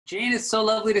Jane, it's so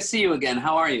lovely to see you again.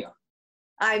 How are you?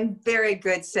 I'm very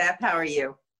good, Seth. How are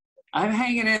you? I'm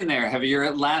hanging in there. Have your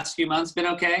last few months been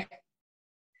okay?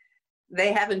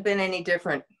 They haven't been any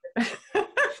different.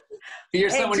 You're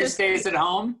someone who stays at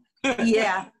home?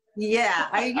 Yeah. We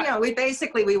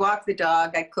walk the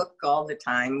dog. I cook all the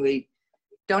time. We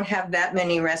don't have that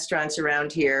many restaurants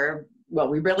around here. Well,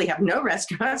 we really have no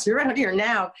restaurants around here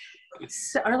now.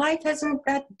 So our life hasn't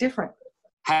that different.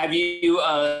 Have you,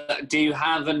 do you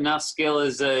have enough skill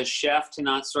as a chef to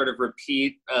not sort of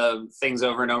repeat things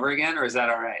over and over again, or is that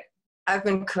all right? I've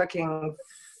been cooking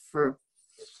for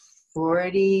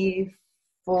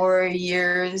 44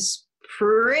 years,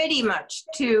 pretty much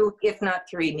 2, if not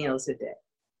 3 meals a day.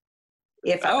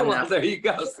 Well, there you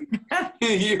go.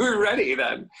 You were ready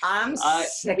then. I'm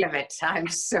sick of it. I'm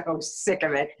so sick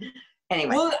of it.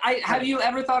 Anyway. Well, have you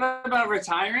ever thought about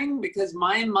retiring? Because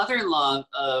my mother-in-law,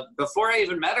 before I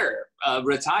even met her,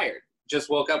 retired. Just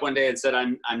woke up one day and said,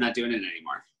 "I'm not doing it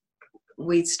anymore."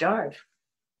 We'd starve.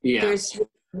 Yeah.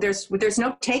 There's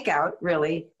no takeout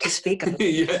really to speak of.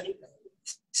 Yeah.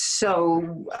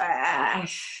 So, and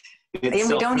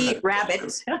we don't eat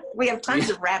rabbit. We have tons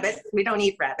of rabbit. We don't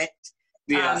eat rabbit.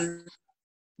 Yeah.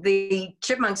 The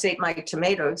chipmunks ate my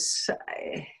tomatoes.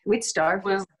 We'd starve.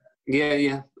 Well,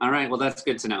 yeah. All right. Well, that's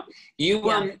good to know. You,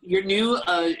 your new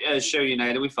show,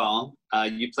 United We Fall,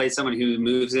 you play someone who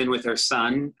moves in with her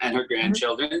son and her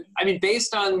grandchildren. Mm-hmm. I mean,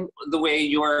 based on the way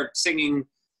you're singing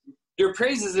your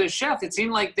praises as a chef, it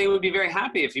seemed like they would be very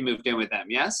happy if you moved in with them,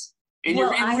 yes? In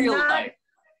real life.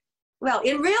 Well,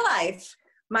 in real life,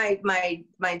 my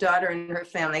daughter and her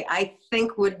family, I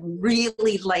think, would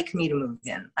really like me to move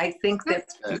in. I think that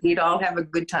we'd all have a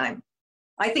good time.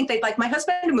 I think they'd like my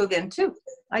husband to move in too.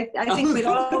 I think we'd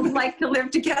all like to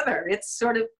live together. It's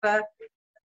sort of,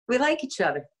 we like each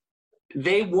other.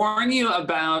 They warn you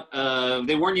about,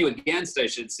 they warn you against, I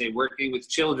should say, working with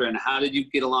children. How did you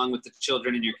get along with the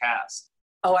children in your cast?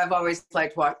 Oh, I've always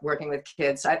liked working with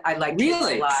kids. I like kids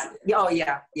a lot. Oh,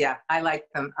 yeah. I like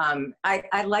them.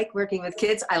 I like working with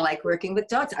kids. I like working with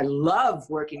dogs. I love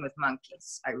working with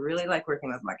monkeys. I really like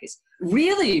working with monkeys.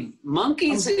 Really?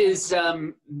 Monkeys is,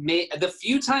 the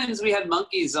few times we had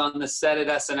monkeys on the set at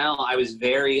SNL, I was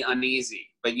very uneasy,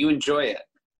 but you enjoy it.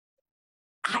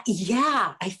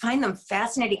 Yeah, I find them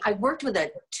fascinating. I worked with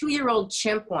a 2-year-old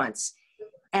chimp once.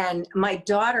 And my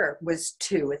daughter was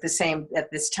 2 at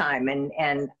this time,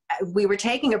 and we were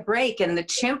taking a break, and the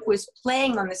chimp was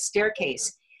playing on the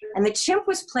staircase, and the chimp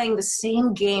was playing the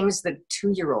same games the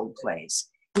 2-year-old plays.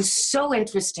 It was so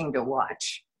interesting to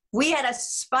watch. We had a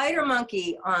spider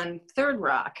monkey on Third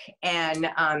Rock, and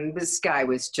this guy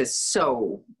was just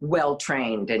so well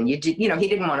trained, and he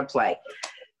didn't want to play.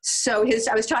 So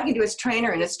I was talking to his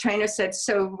trainer, and his trainer said,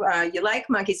 "So you like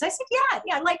monkeys?" I said, "Yeah,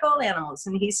 I like all animals."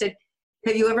 And he said,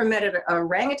 "Have you ever met an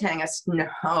orangutan?" I said,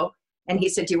 "No." And he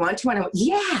said, "Do you want to?" And I went,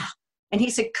 "Yeah." And he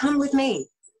said, "Come with me."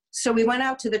 So we went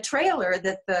out to the trailer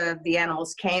that the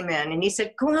animals came in, and he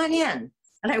said, "Go on in."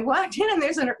 And I walked in, and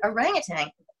there's an orangutan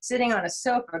sitting on a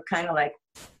sofa, kind of like,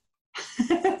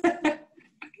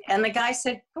 and the guy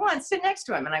said, "Go on, sit next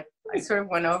to him." And I sort of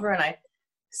went over, and I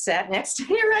sat next to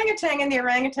the orangutan, and the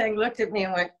orangutan looked at me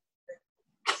and went,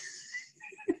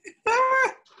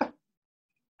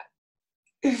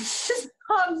 just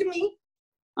hugged me.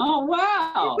 Oh,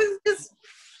 wow.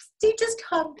 He just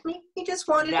hugged me. He just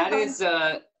wanted to hug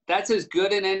me. That's as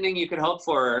good an ending you could hope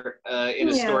for in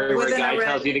a story where a guy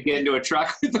tells you to get into a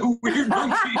truck with a weird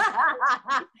monkey.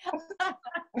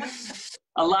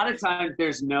 A lot of times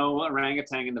there's no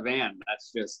orangutan in the van.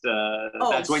 That's just,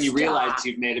 that's when you realize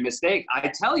you've made a mistake. I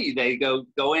tell you, they go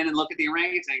in and look at the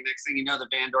orangutan. Next thing you know, the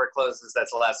van door closes.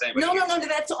 That's the last thing. No,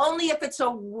 that's only if it's a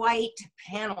white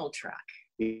panel truck.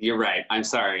 You're right. I'm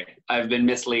sorry. I've been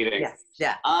misleading. Yes.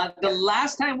 Yeah. The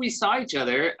last time we saw each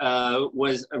other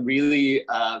was a really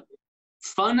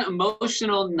fun,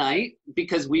 emotional night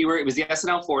because it was the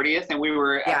SNL 40th and we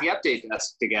were at the update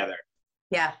desk together.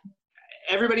 Yeah.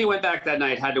 Everybody who went back that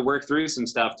night had to work through some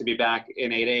stuff to be back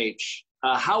in 8H.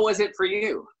 How was it for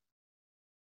you?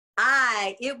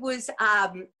 I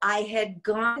had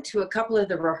gone to a couple of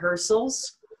the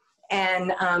rehearsals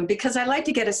and because I like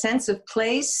to get a sense of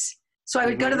place. So I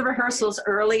would go to the rehearsals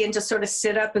early and just sort of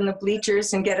sit up in the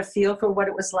bleachers and get a feel for what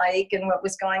it was like and what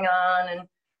was going on and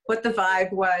what the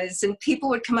vibe was. And people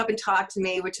would come up and talk to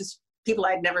me, which is people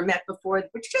I'd never met before,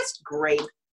 which was just great,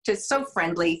 just so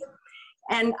friendly.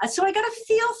 And so I got a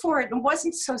feel for it and it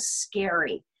wasn't so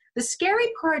scary. The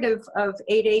scary part of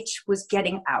 8H was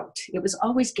getting out. It was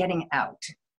always getting out.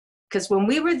 Because when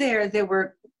we were there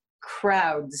were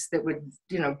crowds that would,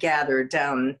 gather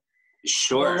down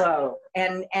Sure. below.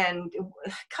 And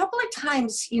a couple of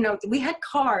times, you know, we had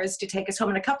cars to take us home,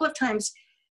 and a couple of times,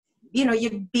 you know,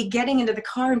 you'd be getting into the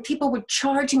car and people would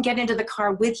charge and get into the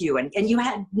car with you, and you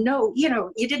had no, you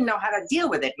know, you didn't know how to deal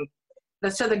with it.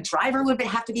 And so the driver would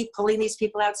have to be pulling these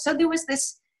people out. So there was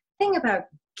this thing about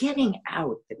getting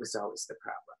out that was always the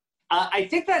problem. I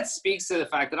think that speaks to the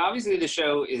fact that obviously the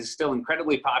show is still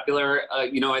incredibly popular.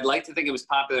 You know, I'd like to think it was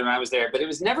popular when I was there, but it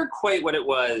was never quite what it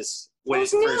was when it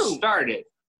first started.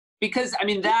 Because, I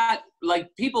mean, that,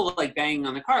 like, people, like, banging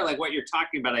on the car, like what you're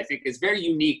talking about, I think is very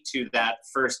unique to that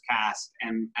first cast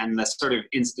and the sort of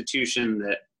institution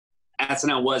that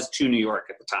SNL was to New York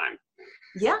at the time.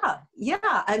 Yeah.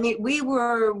 I mean, we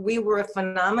were a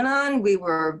phenomenon. We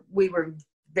were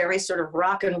very sort of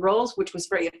rock and rolls, which was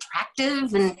very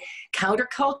attractive, and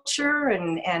counterculture,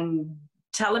 and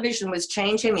television was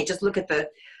changing. I mean, just look at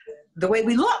the way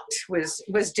we looked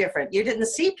was different. You didn't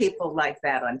see people like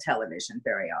that on television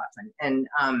very often.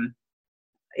 And,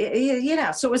 you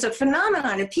know, so it was a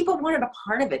phenomenon, and people wanted a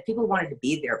part of it. People wanted to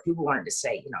be there. People wanted to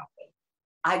say, you know,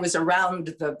 I was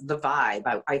around the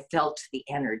vibe. I felt the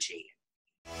energy.